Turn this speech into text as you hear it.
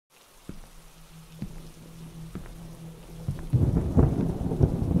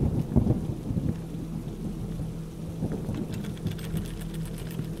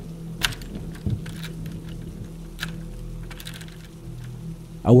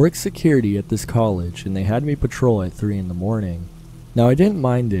I work security at this college and they had me patrol at 3 in the morning. Now I didn't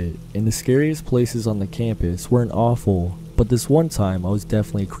mind it, and the scariest places on the campus weren't awful, but this one time I was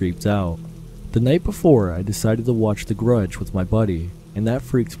definitely creeped out. The night before, I decided to watch The Grudge with my buddy, and that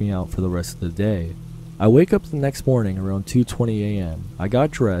freaked me out for the rest of the day. I wake up the next morning around 2:20 a.m. I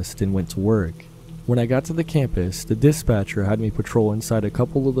got dressed and went to work. When I got to the campus, the dispatcher had me patrol inside a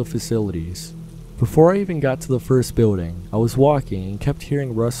couple of the facilities. Before I even got to the first building, I was walking and kept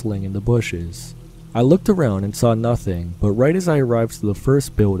hearing rustling in the bushes. I looked around and saw nothing, but right as I arrived to the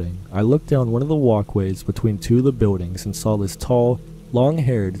first building, I looked down one of the walkways between two of the buildings and saw this tall,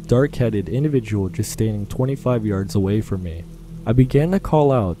 long-haired, dark-headed individual just standing 25 yards away from me. I began to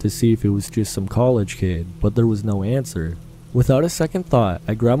call out to see if it was just some college kid, but there was no answer. Without a second thought,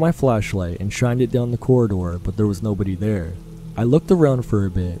 I grabbed my flashlight and shined it down the corridor, but there was nobody there. I looked around for a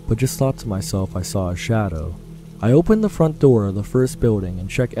bit, but just thought to myself I saw a shadow. I opened the front door of the first building and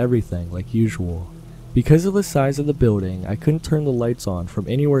checked everything like usual. Because of the size of the building, I couldn't turn the lights on from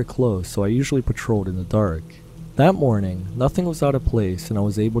anywhere close, so I usually patrolled in the dark. That morning, nothing was out of place and I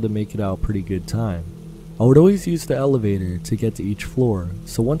was able to make it out pretty good time. I would always use the elevator to get to each floor,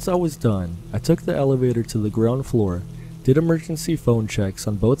 so once I was done, I took the elevator to the ground floor, did emergency phone checks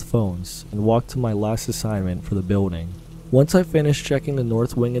on both phones, and walked to my last assignment for the building. Once I finished checking the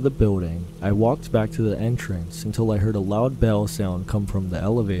north wing of the building, I walked back to the entrance until I heard a loud bell sound come from the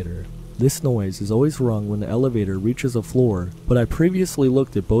elevator. This noise is always rung when the elevator reaches a floor, but I previously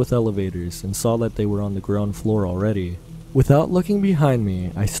looked at both elevators and saw that they were on the ground floor already. Without looking behind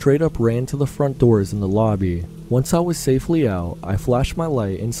me, I straight up ran to the front doors in the lobby. Once I was safely out, I flashed my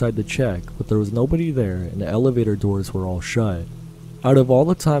light inside to check, but there was nobody there and the elevator doors were all shut. Out of all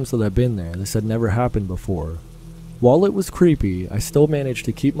the times that I've been there, this had never happened before. While it was creepy, I still managed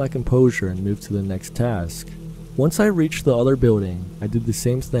to keep my composure and move to the next task. Once I reached the other building, I did the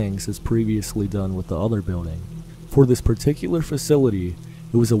same things as previously done with the other building. For this particular facility,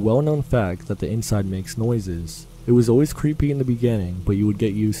 it was a well-known fact that the inside makes noises. It was always creepy in the beginning, but you would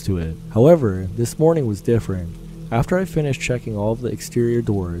get used to it. However, this morning was different. After I finished checking all of the exterior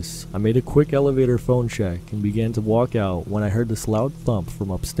doors, I made a quick elevator phone check and began to walk out when I heard this loud thump from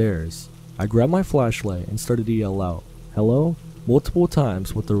upstairs. I grabbed my flashlight and started to yell out, "Hello?" multiple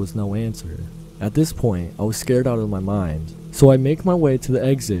times, but there was no answer. At this point, I was scared out of my mind. So I make my way to the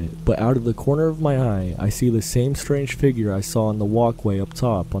exit, but out of the corner of my eye, I see the same strange figure I saw on the walkway up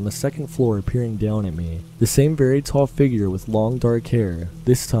top on the second floor peering down at me. The same very tall figure with long dark hair,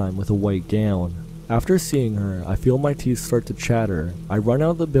 this time with a white gown. After seeing her, I feel my teeth start to chatter. I run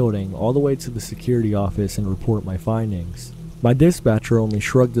out of the building all the way to the security office and report my findings. My dispatcher only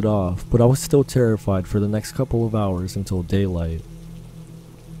shrugged it off, but I was still terrified for the next couple of hours until daylight.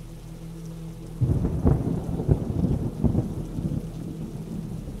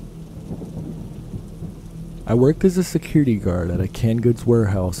 I worked as a security guard at a canned goods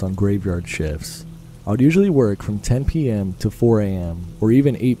warehouse on graveyard shifts. I would usually work from 10 p.m. to 4 a.m. or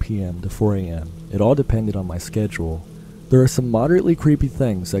even 8 p.m. to 4 a.m. It all depended on my schedule. There are some moderately creepy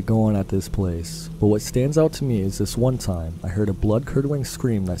things that go on at this place, but what stands out to me is this one time I heard a blood-curdling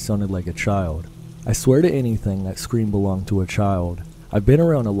scream that sounded like a child. I swear to anything that scream belonged to a child. I've been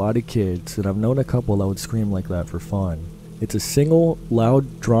around a lot of kids and I've known a couple that would scream like that for fun. It's a single,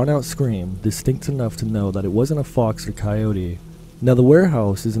 loud, drawn-out scream, distinct enough to know that it wasn't a fox or coyote. Now the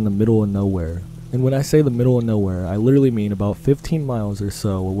warehouse is in the middle of nowhere, and when I say the middle of nowhere, I literally mean about 15 miles or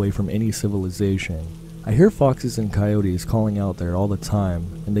so away from any civilization. I hear foxes and coyotes calling out there all the time,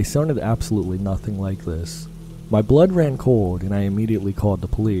 and they sounded absolutely nothing like this. My blood ran cold and I immediately called the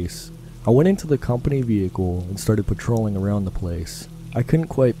police. I went into the company vehicle and started patrolling around the place. I couldn't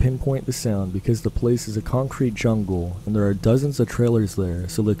quite pinpoint the sound because the place is a concrete jungle and there are dozens of trailers there,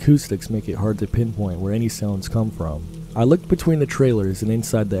 so the acoustics make it hard to pinpoint where any sounds come from. I looked between the trailers and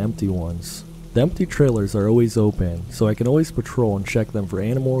inside the empty ones. The empty trailers are always open, so I can always patrol and check them for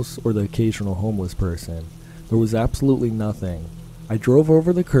animals or the occasional homeless person. There was absolutely nothing. I drove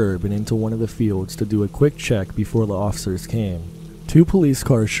over the curb and into one of the fields to do a quick check before the officers came. 2 police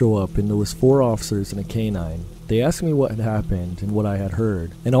cars show up and there was 4 officers and a canine. They asked me what had happened and what I had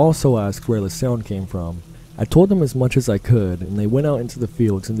heard, and also asked where the sound came from. I told them as much as I could, and they went out into the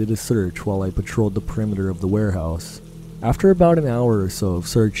fields and did a search while I patrolled the perimeter of the warehouse. After about an hour or so of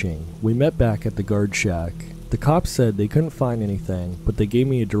searching, we met back at the guard shack. The cops said they couldn't find anything, but they gave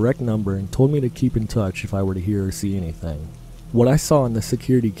me a direct number and told me to keep in touch if I were to hear or see anything. What I saw on the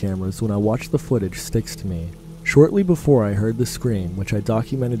security cameras when I watched the footage sticks to me. Shortly before I heard the scream, which I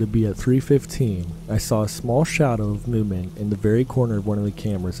documented to be at 3:15, I saw a small shadow of movement in the very corner of one of the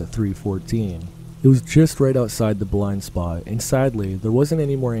cameras at 3:14. It was just right outside the blind spot, and sadly, there wasn't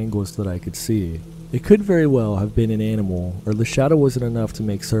any more angles that I could see. It could very well have been an animal, or the shadow wasn't enough to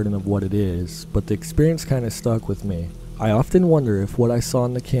make certain of what it is, but the experience kinda stuck with me. I often wonder if what I saw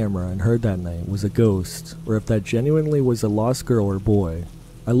on the camera and heard that night was a ghost, or if that genuinely was a lost girl or boy.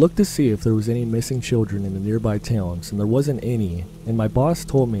 I looked to see if there was any missing children in the nearby towns, and there wasn't any, and my boss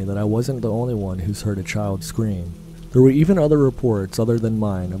told me that I wasn't the only one who's heard a child scream. There were even other reports other than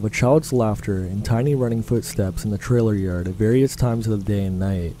mine of a child's laughter and tiny running footsteps in the trailer yard at various times of the day and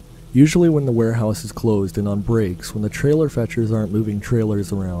night. Usually when the warehouse is closed and on breaks, when the trailer fetchers aren't moving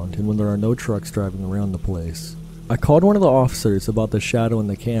trailers around, and when there are no trucks driving around the place. I called one of the officers about the shadow in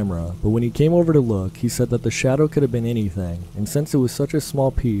the camera, but when he came over to look, he said that the shadow could have been anything, and since it was such a small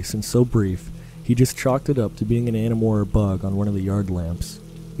piece and so brief, he just chalked it up to being an animal or bug on one of the yard lamps.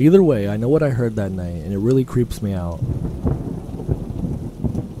 Either way, I know what I heard that night, and it really creeps me out.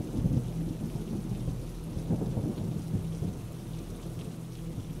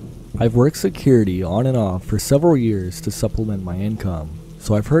 I've worked security on and off for several years to supplement my income,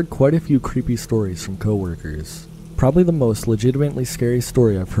 so I've heard quite a few creepy stories from coworkers. Probably the most legitimately scary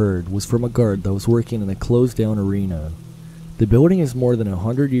story I've heard was from a guard that was working in a closed down arena. The building is more than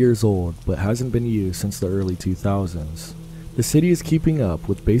 100 years old, but hasn't been used since the early 2000s. The city is keeping up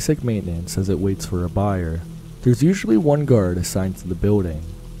with basic maintenance as it waits for a buyer. There's usually one guard assigned to the building.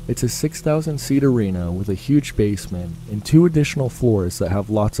 It's a 6,000-seat arena with a huge basement and 2 additional floors that have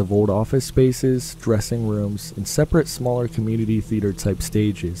lots of old office spaces, dressing rooms, and separate smaller community theater type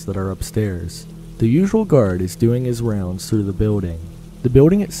stages that are upstairs. The usual guard is doing his rounds through the building. The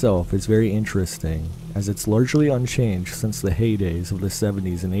building itself is very interesting, as it's largely unchanged since the heydays of the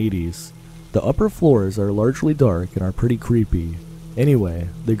 70s and 80s. The upper floors are largely dark and are pretty creepy. Anyway,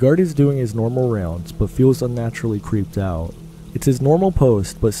 the guard is doing his normal rounds but feels unnaturally creeped out. It's his normal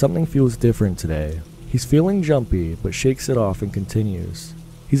post, but something feels different today. He's feeling jumpy but shakes it off and continues.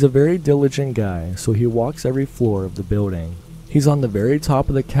 He's a very diligent guy, so he walks every floor of the building. He's on the very top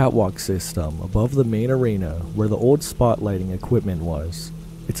of the catwalk system above the main arena where the old spotlighting equipment was.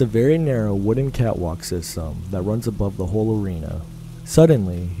 It's a very narrow wooden catwalk system that runs above the whole arena.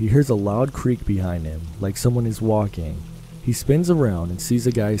 Suddenly, he hears a loud creak behind him, like someone is walking. He spins around and sees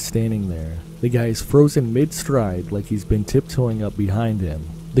a guy standing there. The guy is frozen mid-stride like he's been tiptoeing up behind him.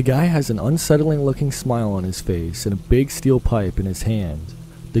 The guy has an unsettling looking smile on his face and a big steel pipe in his hand.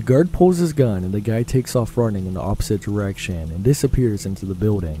 The guard pulls his gun and the guy takes off running in the opposite direction and disappears into the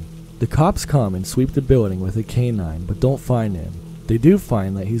building. The cops come and sweep the building with a canine but don't find him. They do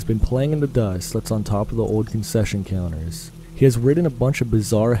find that he's been playing in the dust that's on top of the old concession counters. He has written a bunch of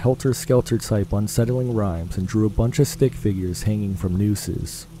bizarre helter-skelter type unsettling rhymes and drew a bunch of stick figures hanging from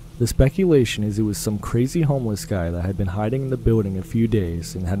nooses. The speculation is it was some crazy homeless guy that had been hiding in the building a few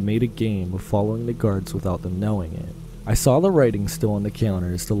days and had made a game of following the guards without them knowing it. I saw the writing still on the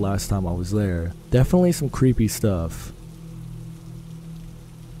counters the last time I was there. Definitely some creepy stuff.